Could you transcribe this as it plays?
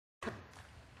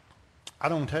I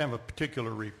don't have a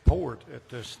particular report at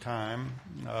this time,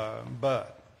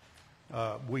 but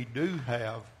we do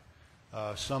have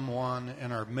someone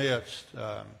in our midst,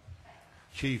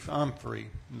 Chief Humphrey,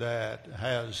 that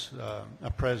has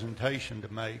a presentation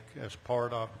to make as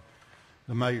part of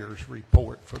the mayor's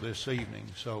report for this evening.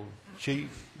 So,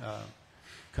 Chief,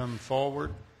 come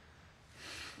forward.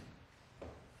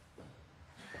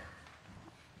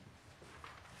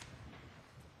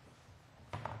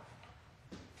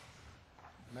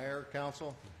 Mayor,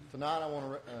 Council, tonight I want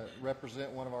to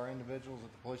represent one of our individuals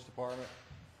at the Police Department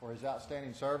for his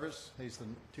outstanding service. He's the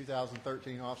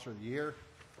 2013 Officer of the Year.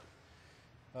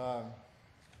 The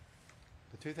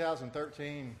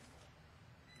 2013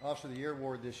 Officer of the Year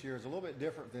award this year is a little bit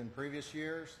different than previous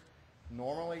years.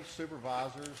 Normally,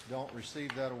 supervisors don't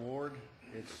receive that award.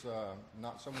 It's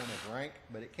not someone of rank,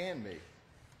 but it can be.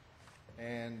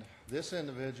 And this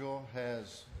individual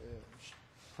has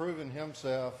proven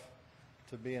himself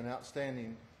to be an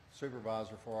outstanding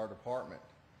supervisor for our department.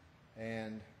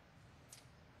 And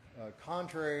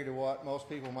contrary to what most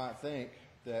people might think,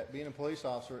 that being a police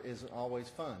officer isn't always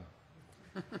fun.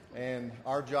 And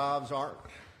our jobs aren't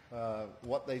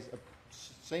what they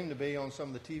seem to be on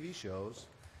some of the TV shows.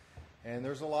 And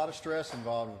there's a lot of stress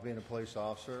involved with being a police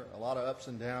officer, a lot of ups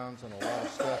and downs, and a lot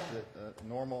of stuff that a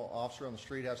normal officer on the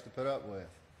street has to put up with.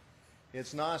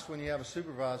 It's nice when you have a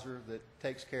supervisor that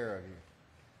takes care of you,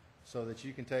 so that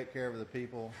you can take care of the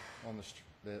people on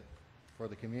for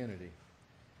the community.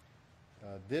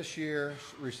 This year's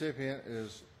recipient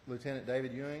is Lieutenant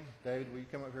David Ewing. David, will you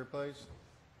come up here, please?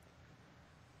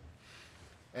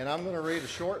 And I'm going to read a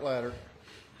short letter,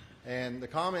 and the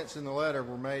comments in the letter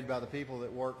were made by the people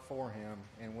that work for him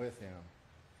and with him.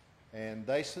 And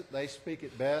they speak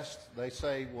it best. They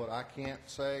say what I can't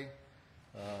say,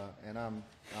 and I'm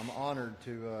honored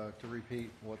to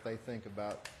repeat what they think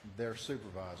about their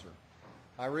supervisor.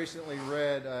 I recently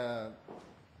read an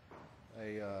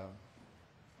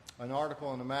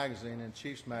article in a magazine, in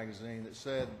Chiefs magazine, that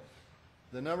said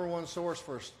the number one source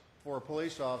for a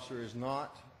police officer is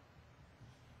not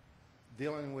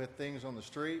dealing with things on the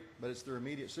street, but it's their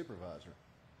immediate supervisor.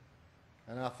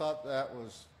 And I thought that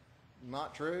was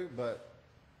not true, but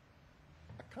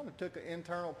I kind of took an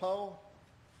internal poll,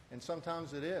 and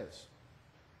sometimes it is.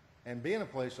 And being a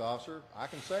police officer, I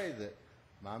can say that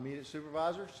my immediate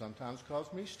supervisor sometimes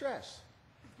caused me stress.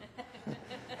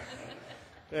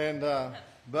 And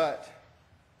but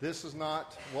this is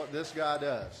not what this guy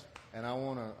does, and I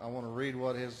want to read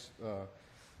what his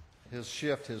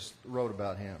shift has wrote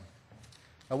about him.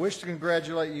 I wish to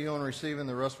congratulate you on receiving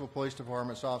the Russellville Police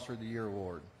Department's Officer of the Year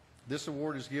award. This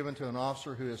award is given to an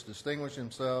officer who has distinguished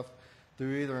himself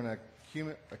through either an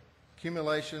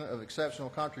accumulation of exceptional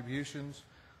contributions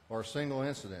or a single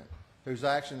incident, whose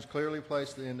actions clearly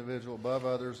place the individual above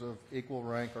others of equal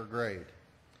rank or grade.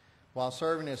 While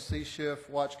serving as C-Shift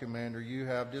Watch Commander, you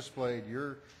have displayed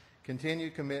your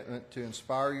continued commitment to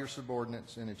inspire your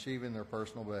subordinates in achieving their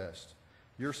personal best.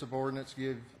 Your subordinates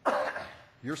give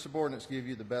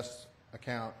you the best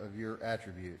account of your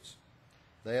attributes.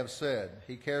 They have said,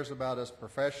 he cares about us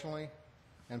professionally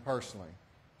and personally.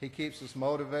 He keeps us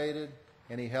motivated,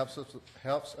 and he helps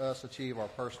us achieve our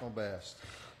personal best.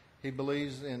 He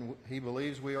believes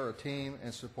we are a team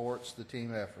and supports the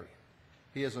team effort.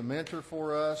 He is a mentor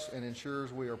for us and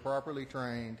ensures we are properly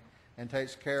trained and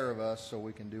takes care of us so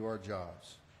we can do our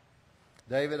jobs.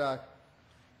 David,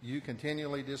 you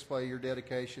continually display your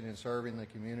dedication in serving the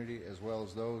community as well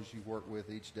as those you work with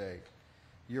each day.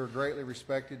 You are greatly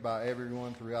respected by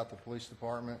everyone throughout the police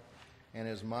department, and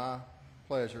it is my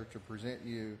pleasure to present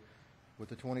you with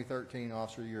the 2013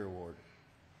 Officer of the Year Award.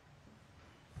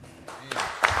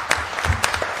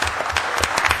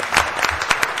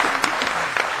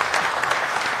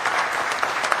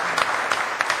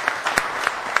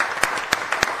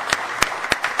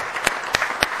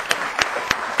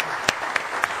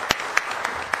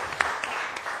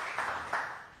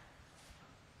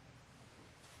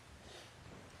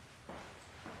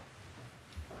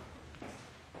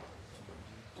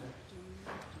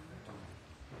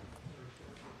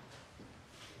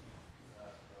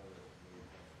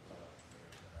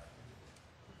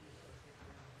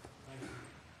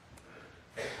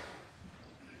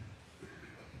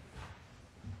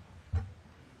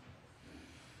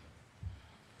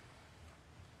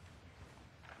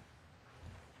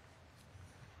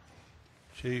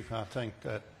 Chief, I think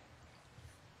that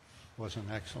was an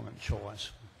excellent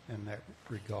choice in that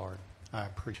regard. I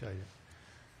appreciate it.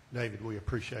 David, we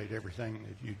appreciate everything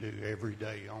that you do every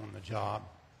day on the job,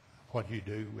 what you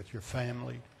do with your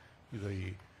family,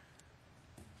 the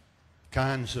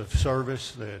kinds of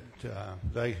service that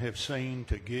they have seen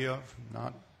to give,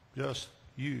 not just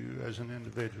you as an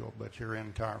individual, but your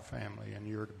entire family, and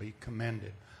you're to be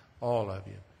commended, all of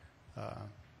you.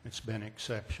 It's been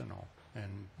exceptional,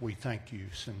 and we thank you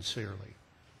sincerely.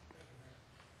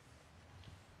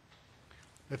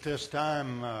 At this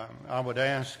time, I would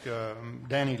ask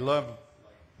Danny Love,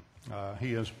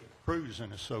 he is Cruz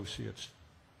and Associates,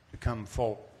 to come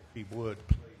forward, if he would,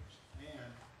 please. And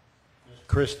Ms.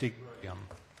 Christy Graham.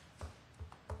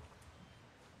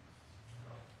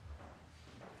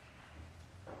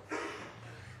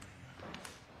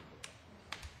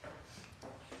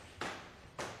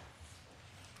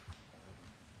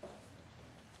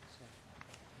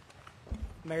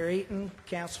 Mayor Eaton,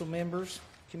 council members,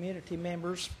 community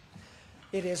members,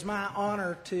 it is my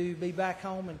honor to be back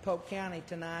home in Polk County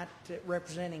tonight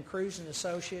representing Cruz and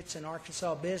Associates and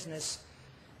Arkansas Business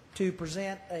to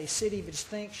present a City of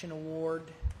Distinction Award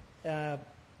to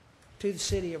the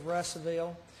City of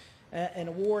Russellville, an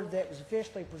award that was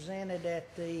officially presented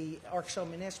at the Arkansas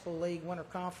Municipal League Winter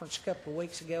Conference a couple of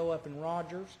weeks ago up in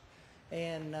Rogers.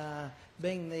 And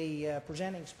being the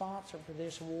presenting sponsor for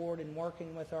this award and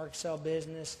working with Arkansas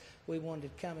Business, we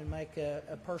wanted to come and make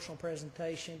a personal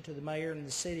presentation to the mayor and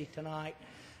the city tonight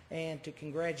and to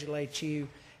congratulate you.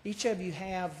 Each of you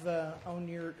have on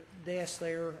your desk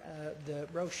there the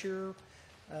brochure.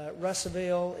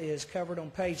 Russellville is covered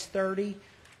on page 30.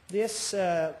 This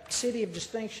City of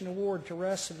Distinction Award to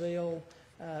Russellville,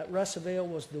 Russellville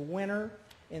was the winner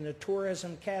in the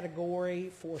tourism category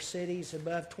for cities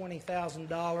above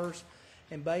 $20,000.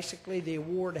 And basically the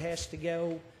award has to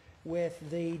go with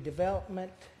the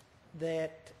development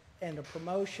and the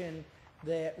promotion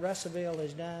that Russellville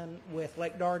has done with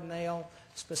Lake Dardanelle,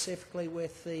 specifically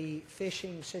with the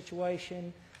fishing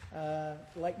situation.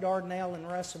 Lake Dardanelle in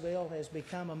Russellville has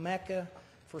become a mecca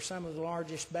for some of the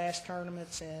largest bass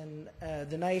tournaments in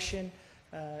the nation.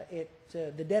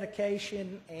 The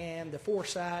dedication and the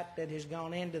foresight that has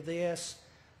gone into this,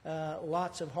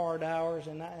 lots of hard hours,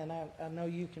 and I know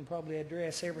you can probably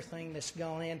address everything that's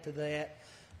gone into that,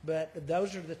 but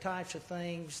those are the types of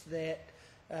things that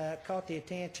caught the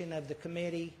attention of the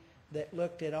committee that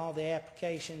looked at all the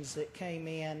applications that came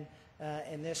in,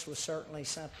 and this was certainly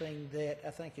something that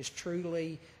I think is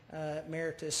truly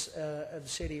meritorious of the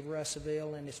city of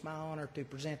Russellville, and it's my honor to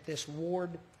present this award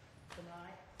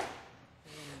tonight.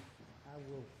 I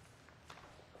will,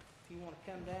 if you want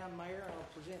to come down, Mayor,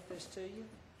 I'll present this to you.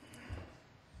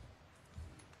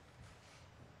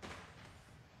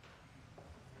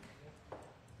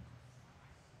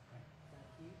 Thank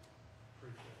you.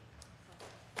 Appreciate it.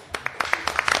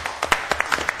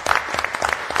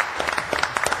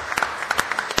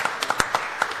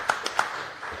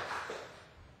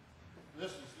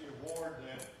 This is the award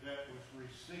that was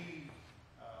received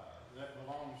that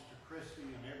belongs to Christy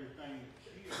and everything that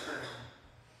she has done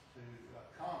to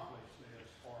accomplish this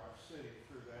for our city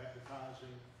through the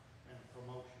advertising and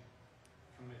promotion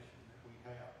commission that we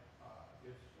have.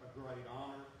 It's a great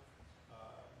honor.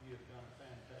 You have done a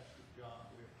fantastic job.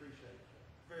 We appreciate you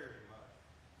very much.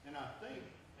 And I think,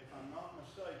 if I'm not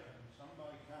mistaken,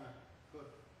 somebody kind of put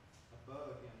a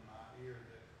bug in my ear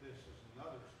that this is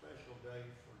another special day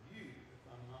for you, if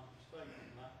I'm not mistaken,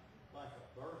 not like a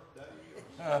birthday or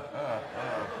something. So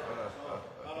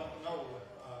I don't know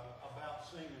about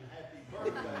singing happy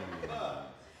birthday,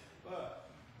 but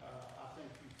I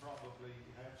think you probably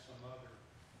have some other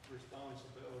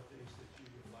responsibilities that you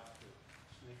would like to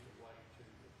sneak away to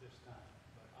at this time.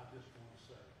 But I just want to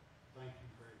say thank you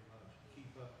very much.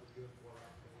 Keep up the good work.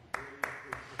 We really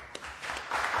appreciate it.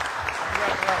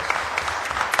 Congratulations.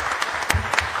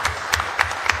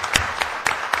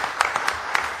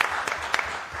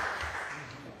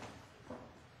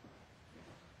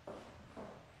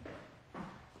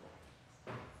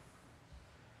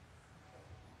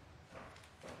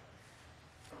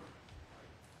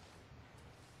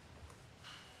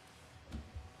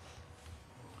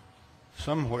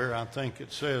 Somewhere I think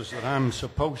it says that I'm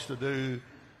supposed to do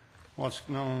what's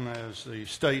known as the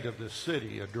State of the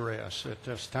City address at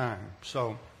this time.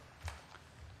 So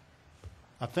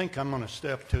I think I'm going to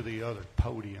step to the other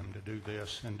podium to do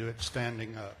this and do it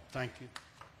standing up. Thank you.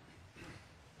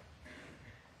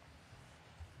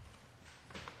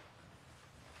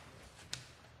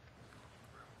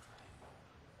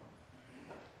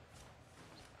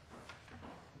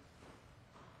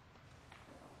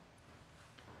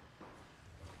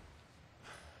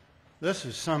 This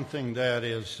is something that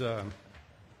is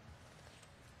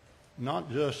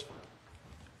not just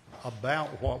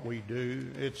about what we do.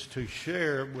 It's to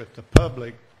share with the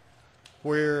public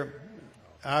where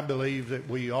I believe that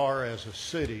we are as a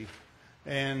city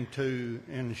and to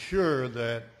ensure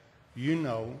that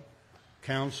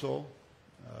council,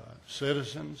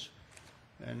 citizens,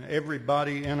 and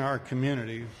everybody in our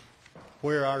community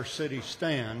where our city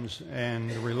stands and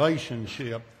the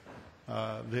relationship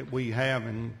that we have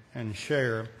and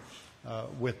share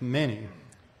with many.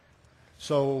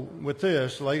 So with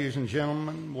this, ladies and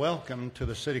gentlemen, welcome to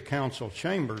the City Council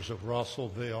chambers of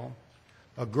Russellville,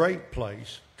 a great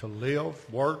place to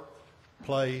live, work,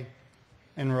 play,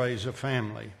 and raise a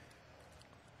family.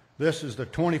 This is the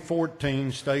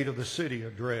 2014 State of the City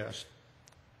Address.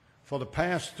 For the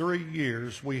past 3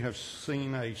 years, we have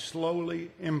seen a slowly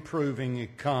improving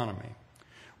economy,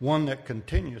 one that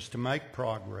continues to make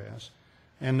progress,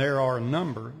 and there are a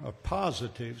number of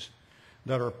positives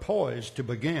that are poised to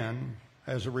begin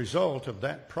as a result of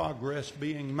that progress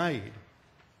being made.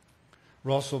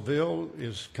 Russellville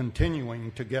is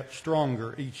continuing to get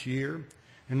stronger each year,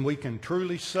 and we can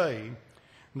truly say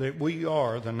that we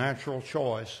are the natural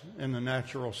choice in the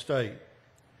natural state.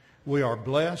 We are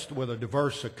blessed with a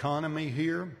diverse economy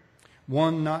here,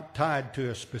 one not tied to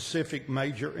a specific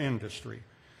major industry.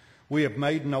 We have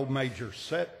had no major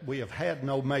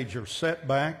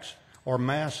setbacks or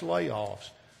mass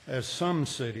layoffs, as some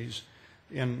cities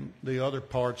in the other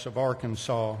parts of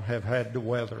Arkansas have had to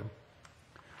weather.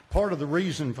 Part of the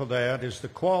reason for that is the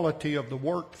quality of the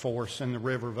workforce in the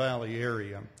River Valley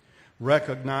area,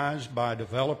 recognized by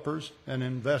developers and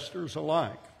investors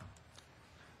alike.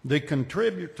 The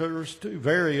contributors to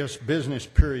various business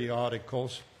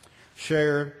periodicals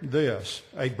share this: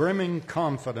 a brimming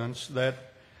confidence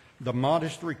that the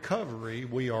modest recovery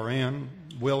we are in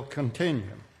will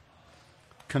continue.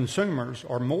 Consumers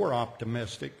are more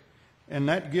optimistic, and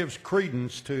that gives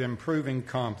credence to improving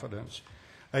confidence.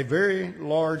 A very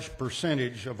large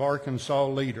percentage of Arkansas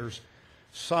leaders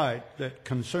cite that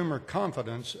consumer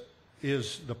confidence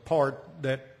is the part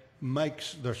that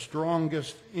makes the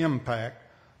strongest impact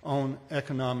on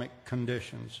economic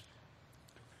conditions.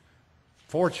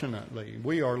 Fortunately,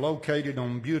 we are located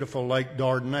on beautiful Lake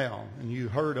Dardanelle, and you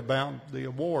heard about the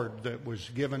award that was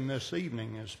given this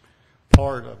evening as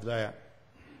part of that.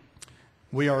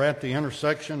 We are at the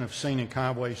intersection of Scenic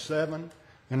Highway 7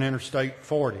 and Interstate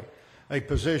 40, a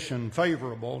position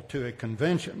favorable to a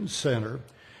convention center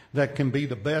that can be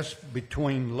the best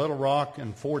between Little Rock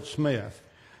and Fort Smith,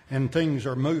 and things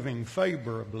are moving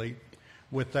favorably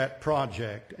with that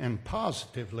project and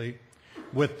positively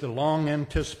with the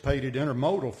long-anticipated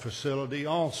intermodal facility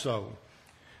also.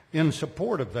 In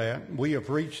support of that, we have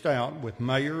reached out with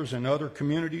mayors and other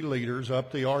community leaders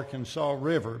up the Arkansas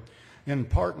River in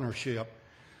partnership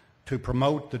to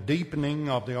promote the deepening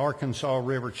of the Arkansas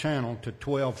River channel to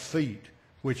 12 feet,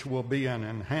 which will be an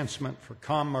enhancement for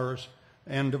commerce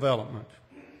and development.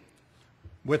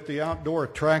 With the outdoor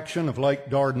attraction of Lake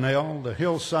Dardanelle, the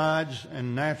hillsides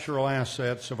and natural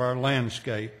assets of our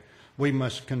landscape, we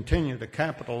must continue to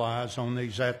capitalize on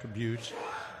these attributes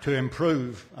to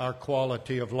improve our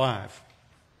quality of life.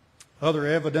 Other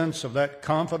evidence of that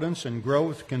confidence and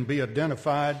growth can be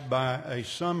identified by a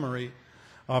summary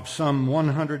of some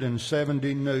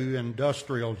 170 new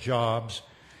industrial jobs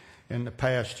in the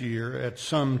past year at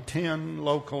some 10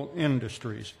 local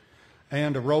industries,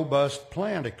 and a robust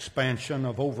plant expansion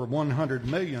of over $100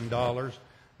 million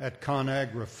at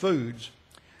ConAgra Foods,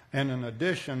 and an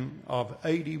addition of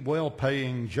 80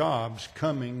 well-paying jobs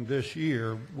coming this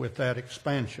year with that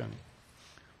expansion.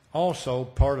 Also,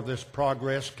 part of this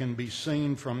progress can be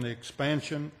seen from the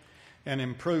expansion and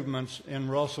improvements in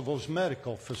Russellville's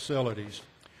medical facilities,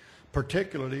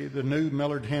 particularly the new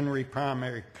Millard Henry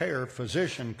Primary Care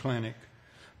Physician Clinic,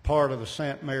 part of the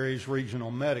St. Mary's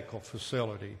Regional Medical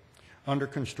Facility, under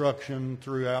construction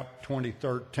throughout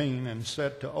 2013 and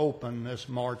set to open this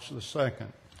March the 2nd.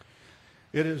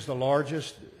 It is the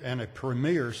largest and a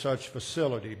premier such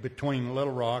facility between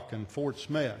Little Rock and Fort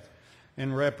Smith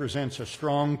and represents a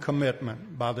strong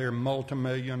commitment by their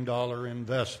multi-million-dollar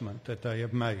investment that they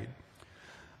have made.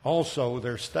 Also,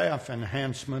 their staff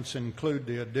enhancements include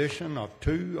the addition of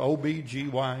 2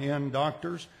 OB/GYN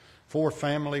doctors, 4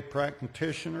 family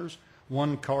practitioners,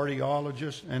 1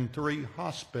 cardiologist, and 3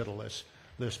 hospitalists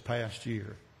this past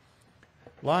year.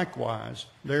 Likewise,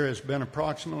 there has been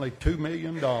approximately $2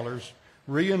 million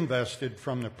reinvested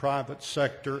from the private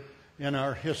sector in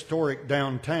our historic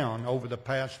downtown over the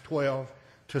past 12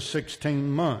 to 16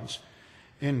 months,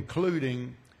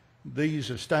 including these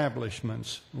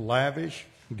establishments: Lavish,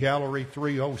 Gallery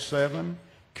 307,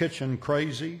 Kitchen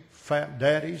Crazy, Fat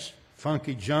Daddy's,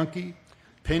 Funky Junkie,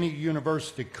 Penny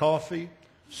University Coffee,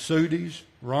 Sudi's,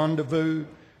 Rendezvous,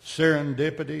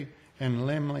 Serendipity, and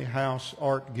Limley House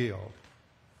Art Guild.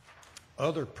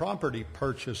 Other property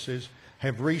purchases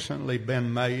have recently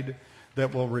been made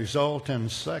that will result in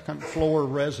second-floor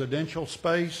residential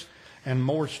space and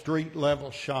more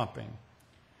street-level shopping.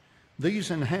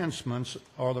 These enhancements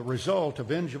are the result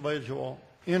of individual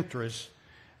interests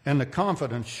and the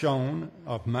confidence shown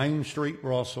of Main Street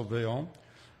Russellville,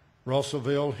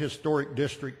 Russellville Historic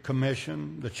District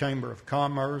Commission, the Chamber of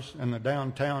Commerce, and the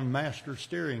Downtown Master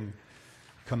Steering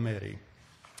Committee.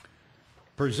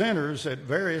 Presenters at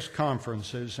various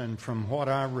conferences, and from what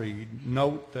I read,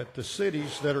 note that the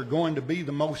cities that are going to be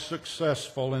the most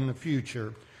successful in the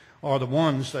future are the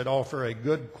ones that offer a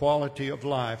good quality of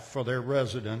life for their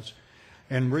residents,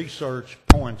 and research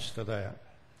points to that.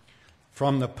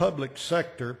 From the public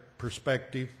sector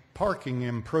perspective, parking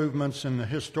improvements in the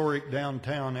historic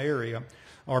downtown area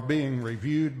are being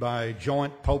reviewed by a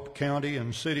joint Pope County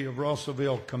and City of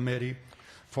Russellville committee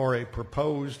for a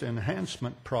proposed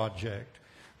enhancement project.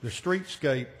 The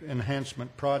Streetscape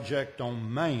Enhancement Project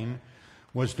on Main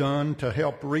was done to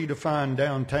help redefine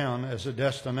downtown as a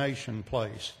destination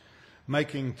place,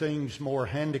 making things more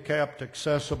handicapped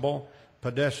accessible,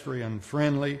 pedestrian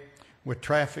friendly, with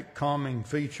traffic calming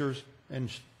features and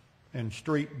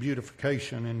street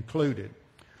beautification included.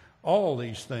 All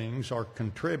these things are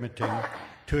contributing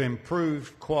to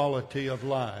improved quality of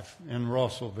life in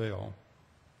Russellville.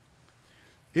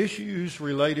 Issues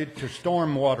related to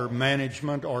stormwater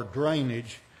management or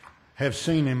drainage have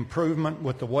seen improvement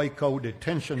with the Waco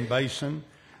Detention Basin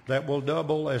that will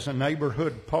double as a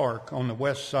neighborhood park on the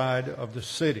west side of the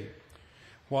city,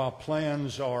 while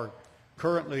plans are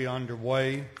currently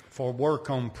underway for work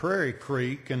on Prairie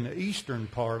Creek in the eastern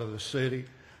part of the city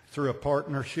through a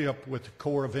partnership with the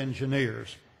Corps of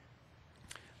Engineers.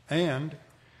 And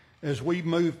as we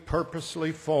move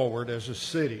purposely forward as a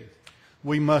city,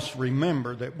 we must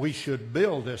remember that we should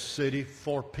build this city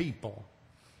for people.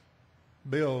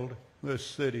 Build this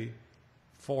city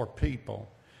for people,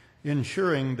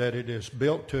 ensuring that it is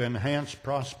built to enhance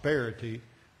prosperity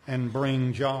and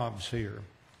bring jobs here.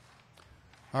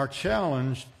 Our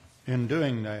challenge in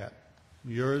doing that,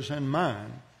 yours and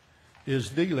mine, is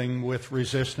dealing with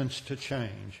resistance to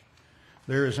change.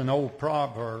 There is an old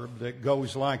proverb that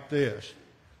goes like this: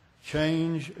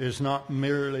 change is not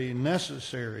merely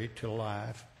necessary to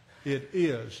life, it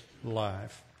is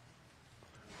life.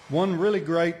 One really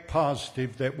great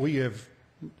positive that we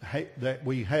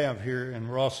have here in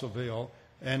Russellville,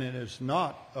 and it is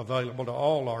not available to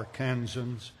all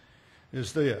Arkansans,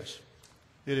 is this.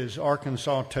 It is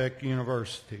Arkansas Tech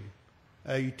University,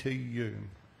 ATU,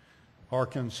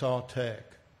 Arkansas Tech,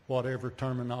 whatever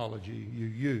terminology you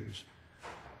use.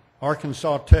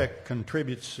 Arkansas Tech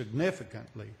contributes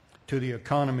significantly to the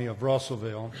economy of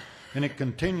Russellville, and it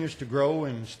continues to grow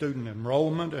in student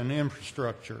enrollment and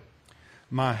infrastructure.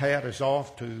 My hat is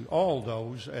off to all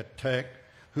those at Tech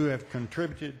who have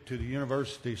contributed to the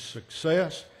university's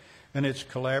success and its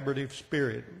collaborative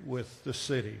spirit with the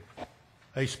city.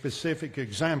 A specific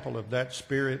example of that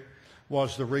spirit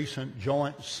was the recent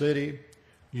joint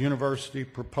city-university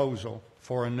proposal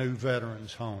for a new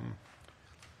veterans home.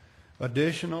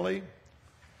 Additionally,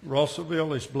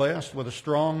 Russellville is blessed with a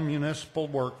strong municipal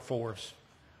workforce,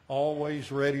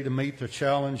 always ready to meet the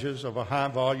challenges of a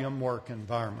high-volume work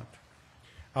environment.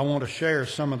 I want to share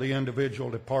some of the individual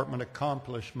department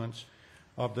accomplishments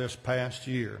of this past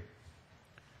year.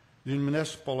 The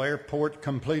municipal airport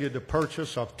completed the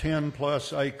purchase of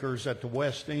 10-plus acres at the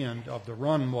west end of the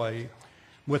runway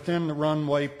within the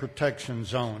runway protection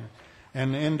zone,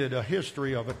 and ended a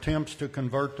history of attempts to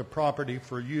convert the property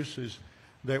for uses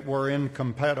that were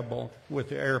incompatible with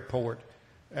the airport,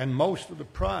 and most of the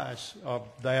price of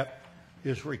that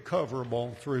is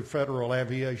recoverable through federal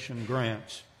aviation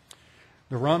grants.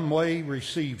 The runway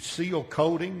received seal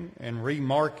coating and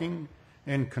remarking,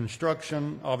 and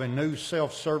construction of a new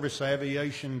self-service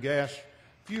aviation gas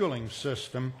fueling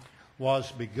system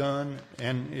was begun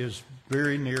and is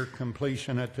very near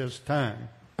completion at this time.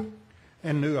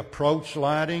 And new approach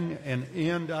lighting and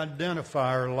end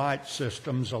identifier light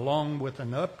systems, along with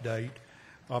an update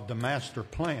of the master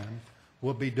plan,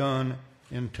 will be done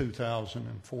in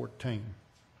 2014.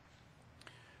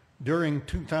 During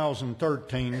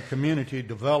 2013, Community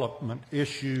Development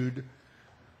issued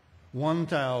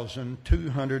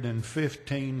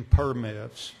 1,215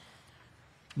 permits,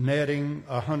 netting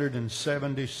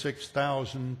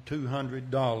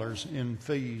 $176,200 in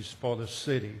fees for the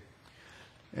city.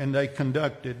 And they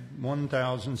conducted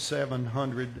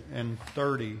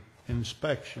 1,730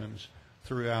 inspections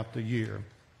throughout the year.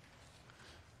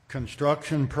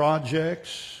 Construction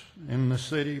projects in the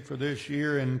city for this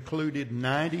year included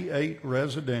 98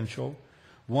 residential,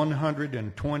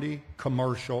 120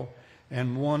 commercial,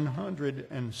 and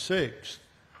 106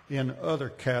 in other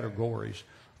categories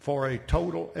for a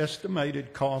total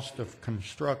estimated cost of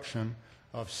construction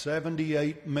of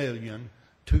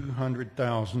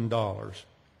 $78,200,000.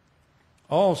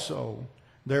 Also,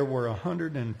 there were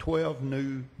 112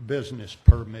 new business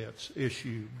permits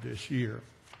issued this year.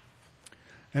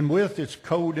 And with its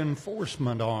code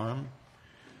enforcement arm,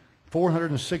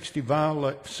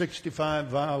 465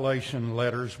 violation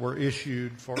letters were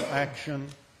issued for action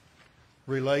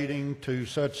relating to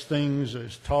such things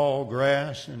as tall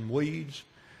grass and weeds,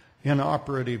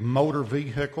 inoperative motor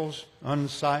vehicles,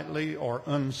 unsightly or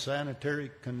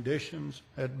unsanitary conditions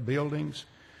at buildings.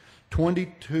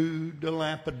 22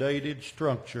 dilapidated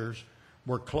structures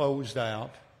were closed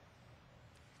out,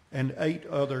 and 8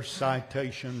 other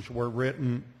citations were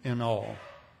written in all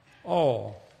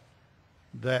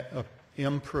that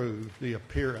improve the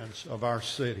appearance of our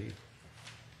city.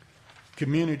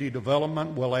 Community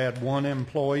development will add 1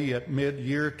 employee at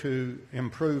mid-year to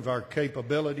improve our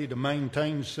capability to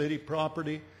maintain city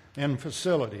property and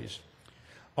facilities.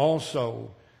 Also,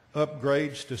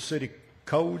 upgrades to city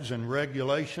codes and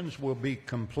regulations will be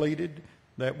completed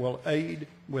that will aid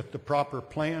with the proper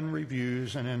plan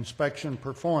reviews and inspection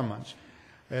performance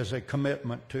as a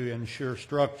commitment to ensure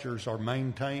structures are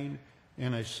maintained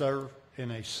in a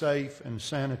safe and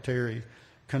sanitary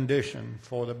condition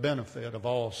for the benefit of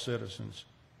all citizens.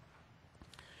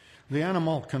 The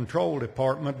Animal Control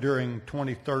Department during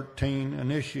 2013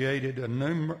 initiated a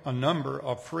number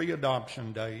of free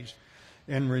adoption days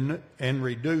and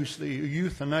reduced the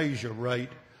euthanasia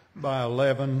rate by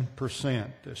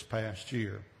 11% this past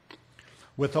year.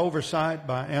 With oversight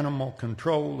by Animal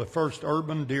Control, the first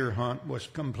urban deer hunt was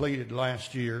completed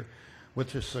last year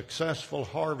with the successful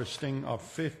harvesting of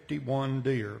 51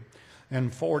 deer,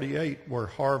 and 48 were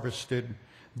harvested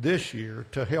this year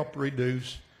to help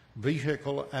reduce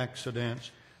vehicle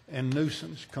accidents and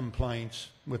nuisance complaints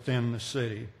within the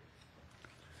city.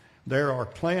 There are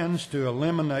plans to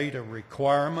eliminate a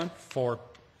requirement for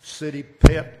city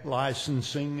pet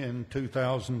licensing in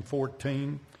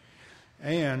 2014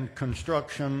 and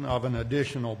construction of an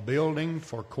additional building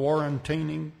for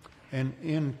quarantining and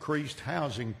increased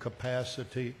housing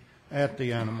capacity at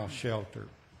the animal shelter.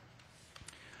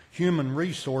 Human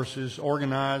Resources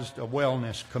organized a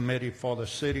wellness committee for the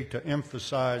city to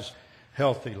emphasize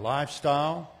healthy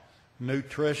lifestyle,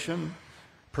 nutrition,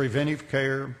 preventive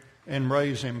care, and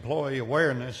raise employee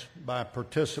awareness by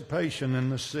participation in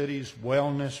the city's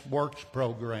Wellness Works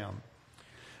program.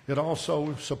 It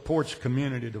also supports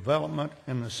community development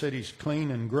and the city's clean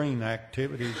and green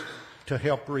activities to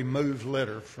help remove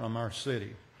litter from our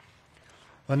city.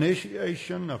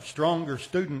 Initiation of stronger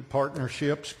student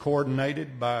partnerships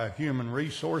coordinated by Human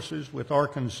Resources with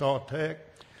Arkansas Tech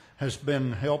has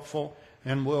been helpful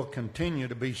and will continue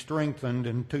to be strengthened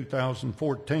in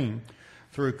 2014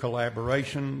 through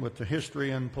collaboration with the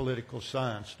History and Political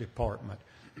Science Department.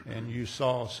 And you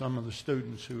saw some of the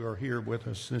students who are here with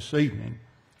us this evening.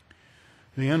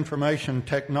 The Information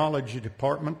Technology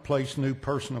Department placed new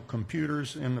personal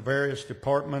computers in the various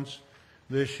departments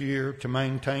this year to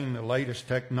maintain the latest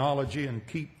technology and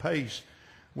keep pace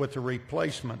with the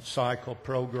replacement cycle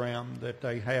program that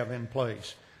they have in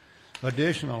place.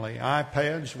 Additionally,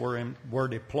 iPads were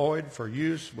deployed for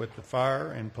use with the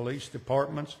fire and police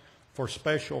departments for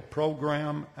special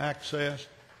program access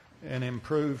and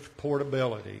improved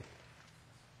portability.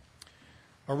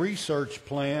 A research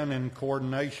plan in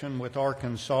coordination with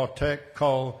Arkansas Tech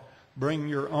called Bring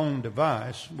Your Own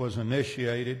Device was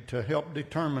initiated to help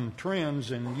determine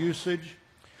trends in usage,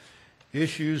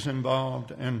 issues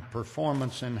involved, and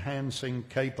performance-enhancing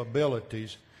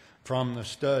capabilities from the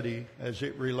study as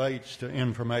it relates to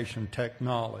information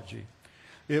technology.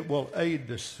 It will aid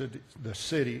the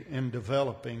city in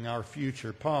developing our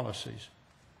future policies.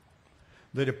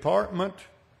 The department,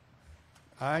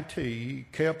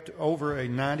 IT, kept over a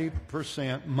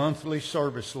 90% monthly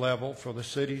service level for the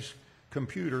city's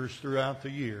computers throughout the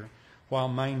year while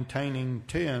maintaining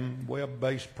 10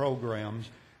 web-based programs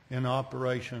in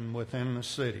operation within the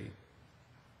city.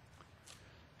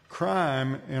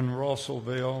 Crime in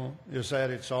Russellville is at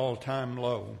its all-time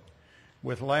low,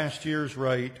 with last year's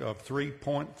rate of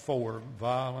 3.4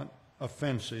 violent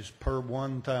offenses per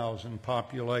 1,000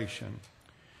 population.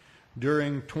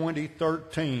 During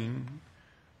 2013,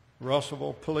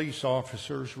 Russellville police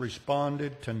officers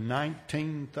responded to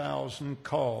 19,000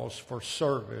 calls for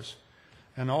service,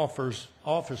 and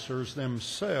officers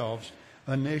themselves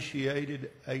initiated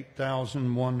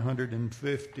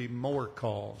 8,150 more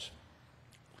calls.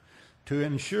 To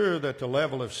ensure that the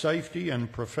level of safety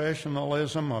and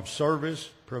professionalism of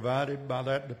service provided by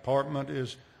that department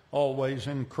is always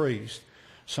increased,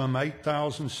 some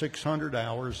 8,600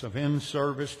 hours of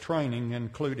in-service training,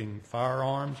 including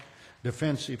firearms,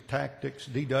 defensive tactics,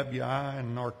 DWI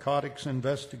and narcotics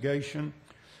investigation,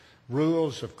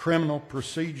 rules of criminal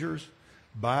procedures,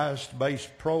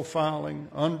 bias-based profiling,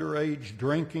 underage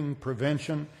drinking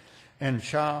prevention, and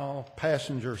child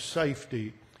passenger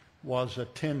safety was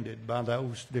attended by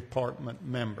those department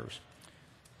members.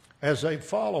 As a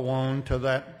follow-on to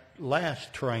that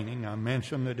last training I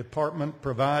mentioned, the department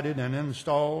provided and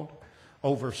installed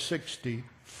over 60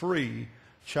 free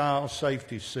child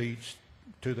safety seats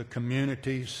to the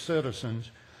community's citizens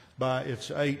by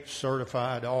its 8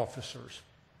 certified officers.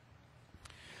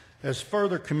 As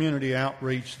further community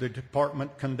outreach, the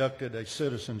department conducted a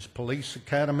Citizens Police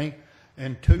Academy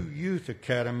and 2 youth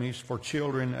academies for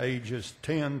children ages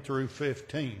 10 through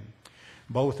 15.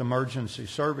 Both emergency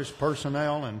service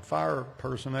personnel and fire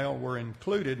personnel were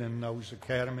included in those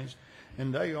academies,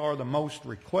 and they are the most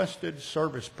requested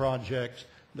service projects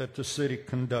that the city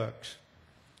conducts.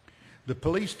 The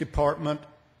police department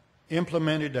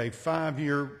implemented a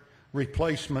 5-year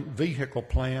replacement vehicle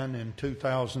plan in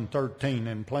 2013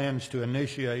 and plans to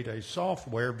initiate a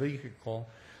software vehicle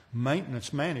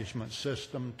maintenance management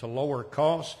system to lower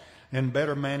costs and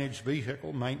better manage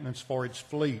vehicle maintenance for its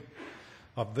fleet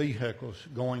of vehicles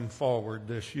going forward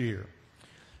this year.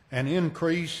 An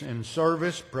increase in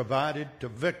service provided to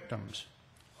victims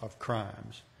of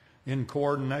crimes in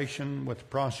coordination with the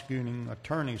prosecuting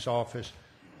attorney's office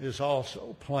is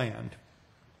also planned.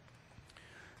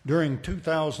 During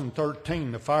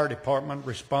 2013, the fire department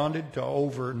responded to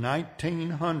over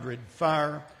 1,900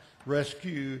 fire,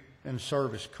 rescue, and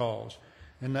service calls,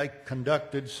 and they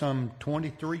conducted some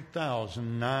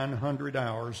 23,900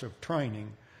 hours of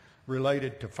training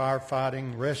related to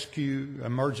firefighting, rescue,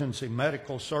 emergency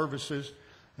medical services,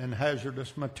 and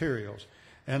hazardous materials,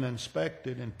 and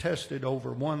inspected and tested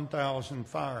over 1,000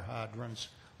 fire hydrants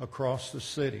across the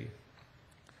city.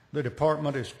 The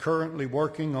department is currently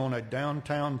working on a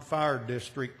downtown fire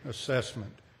district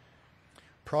assessment.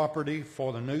 Property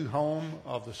for the new home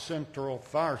of the Central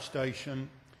Fire Station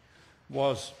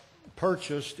was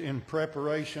purchased in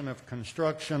preparation of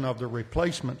construction of the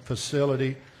replacement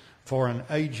facility for an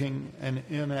aging and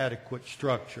inadequate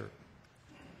structure.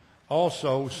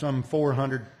 Also, some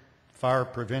 400 fire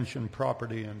prevention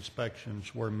property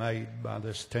inspections were made by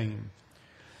this team.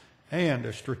 And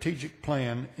a strategic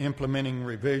plan implementing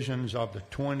revisions of the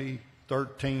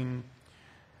 2013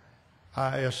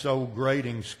 ISO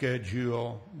grading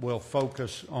schedule will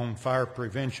focus on fire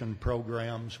prevention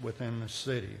programs within the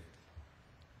city.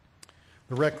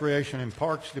 The Recreation and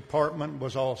Parks Department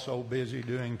was also busy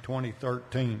during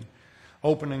 2013,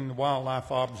 opening the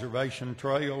Wildlife Observation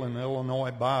Trail and the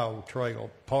Illinois Bio Trail,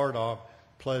 part of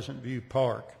Pleasant View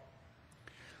Park.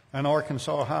 An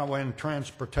Arkansas Highway and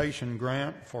Transportation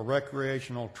grant for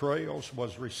recreational trails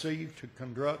was received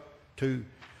to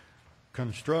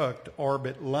construct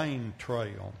Orbit Lane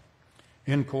Trail.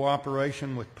 In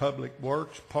cooperation with Public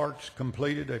Works, Parks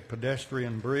completed a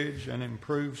pedestrian bridge and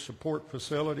improved support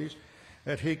facilities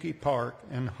at Hickey Park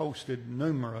and hosted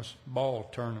numerous ball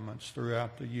tournaments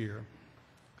throughout the year.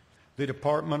 The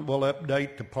department will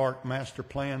update the park master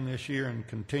plan this year and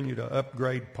continue to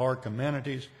upgrade park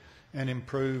amenities and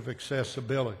improve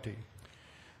accessibility.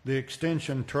 The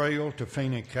extension trail to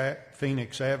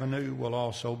Phoenix Avenue will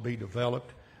also be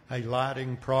developed. A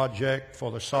lighting project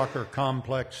for the soccer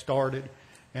complex started,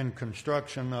 and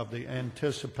construction of the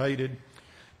anticipated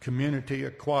Community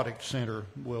Aquatic Center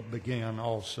will begin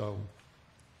also.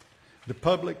 The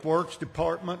Public Works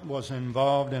Department was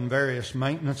involved in various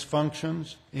maintenance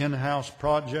functions, in-house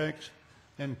projects,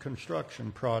 and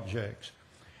construction projects.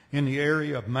 In the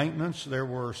area of maintenance, there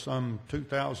were some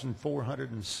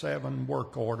 2,407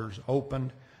 work orders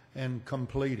opened and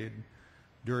completed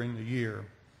during the year.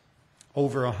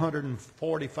 Over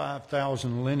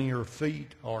 145,000 linear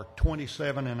feet, or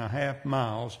 27.5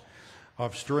 miles,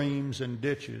 of streams and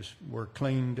ditches were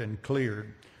cleaned and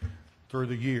cleared through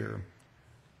the year.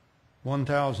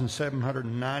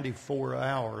 1,794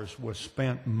 hours was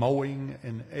spent mowing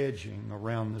and edging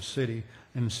around the city,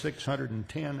 and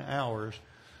 610 hours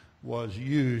was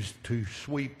used to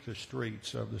sweep the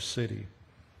streets of the city.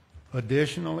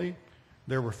 Additionally,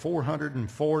 there were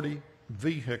 440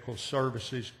 vehicle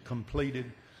services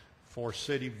completed for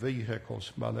city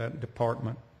vehicles by that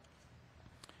department.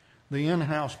 The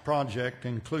in-house project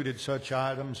included such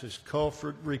items as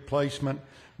culvert replacement,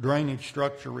 drainage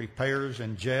structure repairs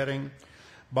and jetting,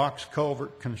 box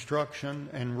culvert construction,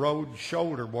 and road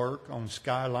shoulder work on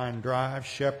Skyline Drive,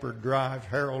 Shepherd Drive,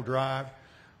 Harold Drive,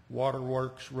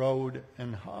 Waterworks Road,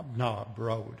 and Hobnob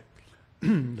Road.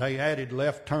 They added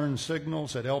left turn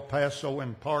signals at El Paso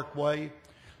and Parkway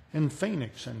and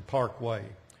Phoenix and Parkway,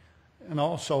 and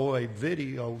also a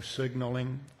video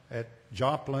signaling at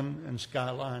Joplin and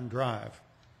Skyline Drive.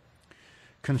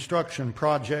 Construction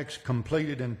projects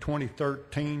completed in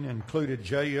 2013 included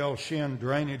J.L. Shin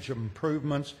drainage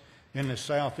improvements in the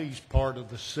southeast part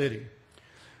of the city,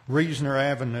 Reasoner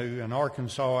Avenue and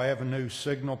Arkansas Avenue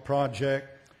signal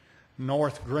project,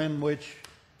 North Greenwich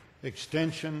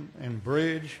extension and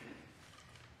bridge,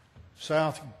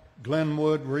 South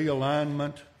Glenwood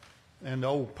realignment, and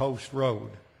Old Post Road.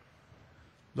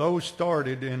 Those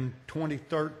started in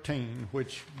 2013,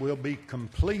 which will be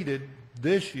completed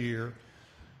this year,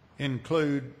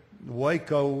 include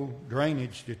Waco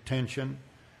drainage detention,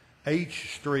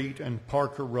 H Street and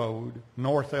Parker Road,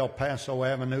 North El Paso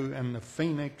Avenue, and the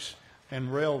Phoenix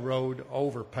and Railroad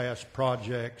overpass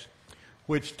projects,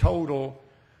 which total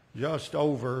just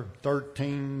over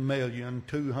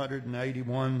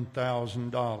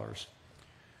 $13,281,000.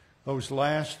 Those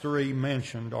last three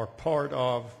mentioned are part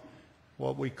of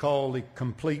what we call the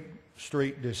complete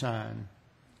street design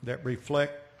that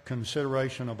reflect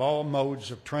consideration of all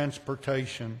modes of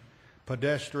transportation,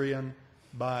 pedestrian,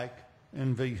 bike,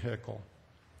 and vehicle.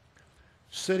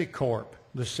 Citicorp,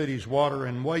 the city's water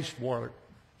and wastewater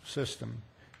system,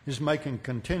 is making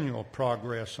continual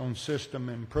progress on system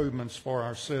improvements for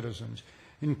our citizens,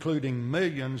 including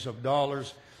millions of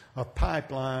dollars of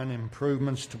pipeline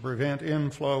improvements to prevent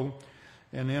inflow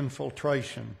and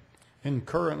infiltration. And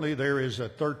currently there is a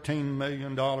 $13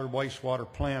 million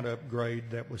wastewater plant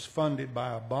upgrade that was funded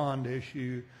by a bond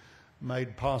issue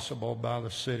made possible by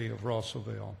the city of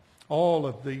Russellville. All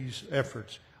of these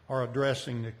efforts are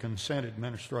addressing the consent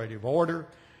administrative order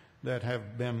that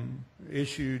have been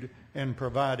issued and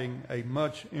providing a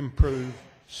much improved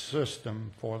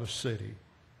system for the city.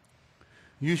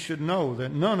 You should know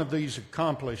that none of these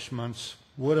accomplishments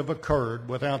would have occurred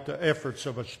without the efforts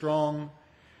of a strong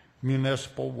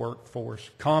municipal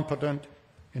workforce, competent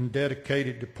and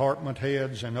dedicated department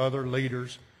heads and other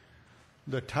leaders,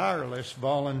 the tireless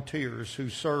volunteers who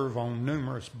serve on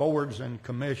numerous boards and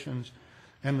commissions,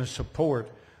 and the support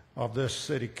of this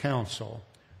city council.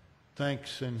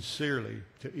 Thanks sincerely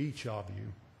to each of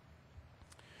you.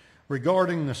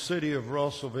 Regarding the City of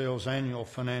Russellville's annual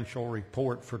financial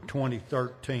report for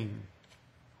 2013,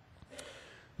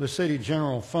 the city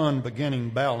general fund beginning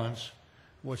balance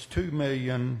was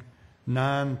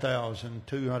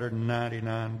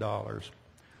 $2,009,299.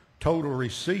 Total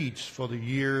receipts for the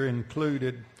year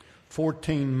included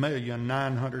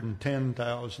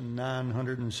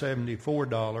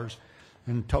 $14,910,974,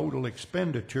 and total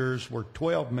expenditures were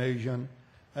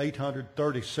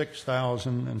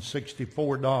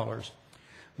 $12,836,064,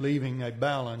 leaving a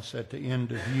balance at the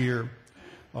end of the year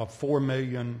of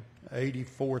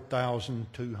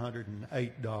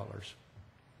 $4,084,208.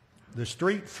 The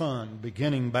street fund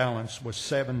beginning balance was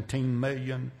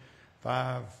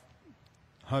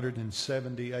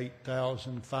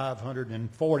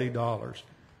 $17,578,540.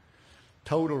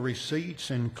 Total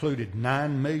receipts included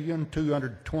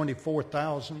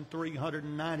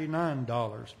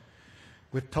 $9,224,399,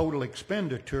 with total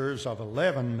expenditures of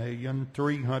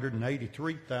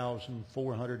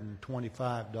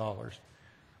 $11,383,425,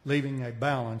 leaving a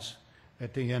balance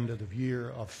at the end of the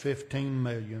year of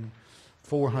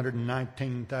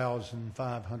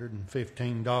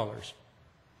 $15,419,515.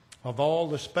 Of all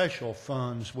the special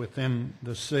funds within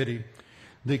the city,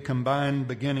 the combined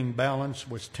beginning balance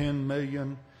was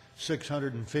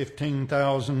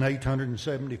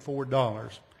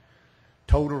 $10,615,874.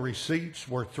 Total receipts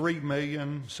were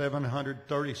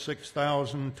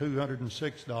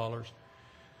 $3,736,206,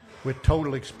 with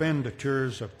total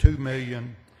expenditures of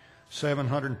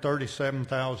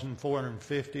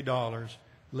 $2,737,450,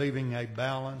 leaving a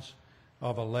balance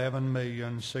of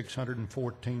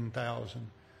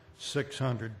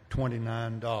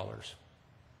 $11,614,629.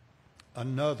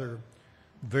 Another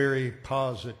very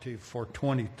positive for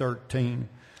 2013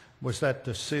 was that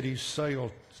the city's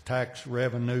sales tax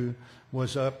revenue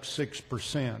was up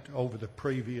 6% over the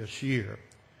previous year,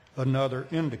 another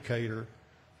indicator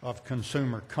of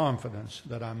consumer confidence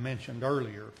that I mentioned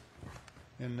earlier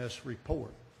in this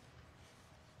report.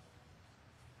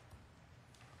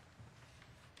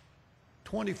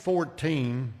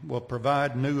 2014 will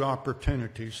provide new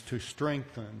opportunities to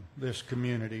strengthen this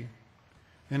community,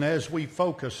 and as we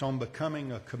focus on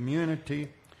becoming a community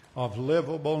of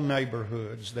livable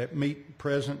neighborhoods that meet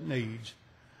present needs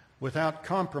without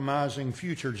compromising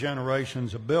future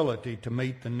generations' ability to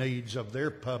meet the needs of their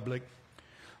public,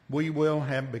 we will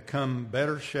have become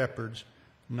better shepherds,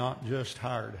 not just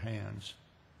hired hands.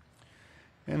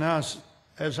 And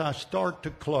As I start to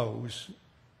close,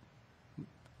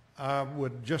 I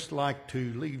would just like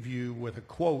to leave you with a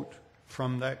quote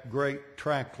from that great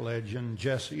track legend,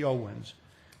 Jesse Owens.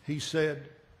 He said,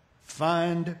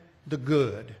 "Find the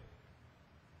good.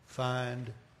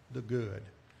 Find the good."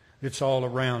 It's all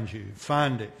around you.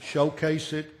 Find it,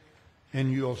 showcase it,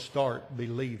 and you'll start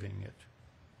believing it.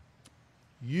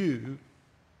 You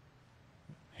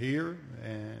here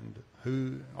and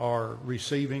who are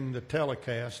receiving the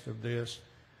telecast of this,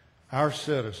 our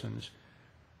citizens,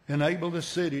 enable the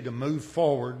city to move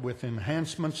forward with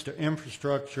enhancements to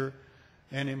infrastructure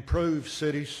and improve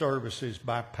city services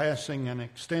by passing an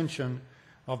extension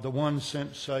of the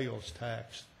 1-cent sales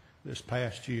tax this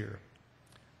past year.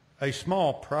 A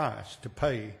small price to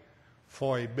pay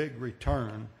for a big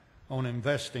return on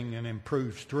investing in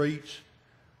improved streets,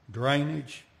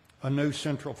 drainage, a new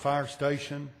central fire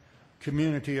station,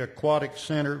 community aquatic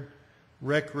center,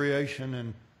 recreation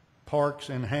and parks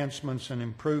enhancements and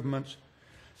improvements,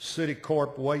 City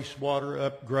Corp wastewater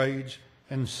upgrades,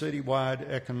 and citywide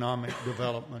economic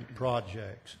development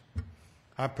projects.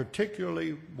 I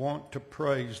particularly want to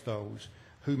praise those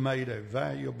who made a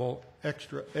valuable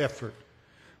extra effort,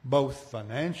 both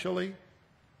financially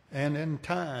and in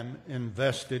time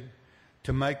invested,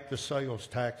 to make the sales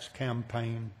tax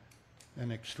campaign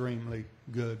an extremely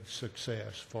good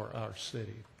success for our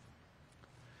city.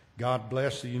 God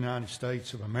bless the United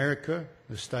States of America,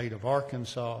 the state of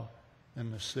Arkansas,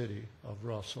 and the city of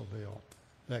Russellville.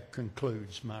 That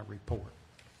concludes my report.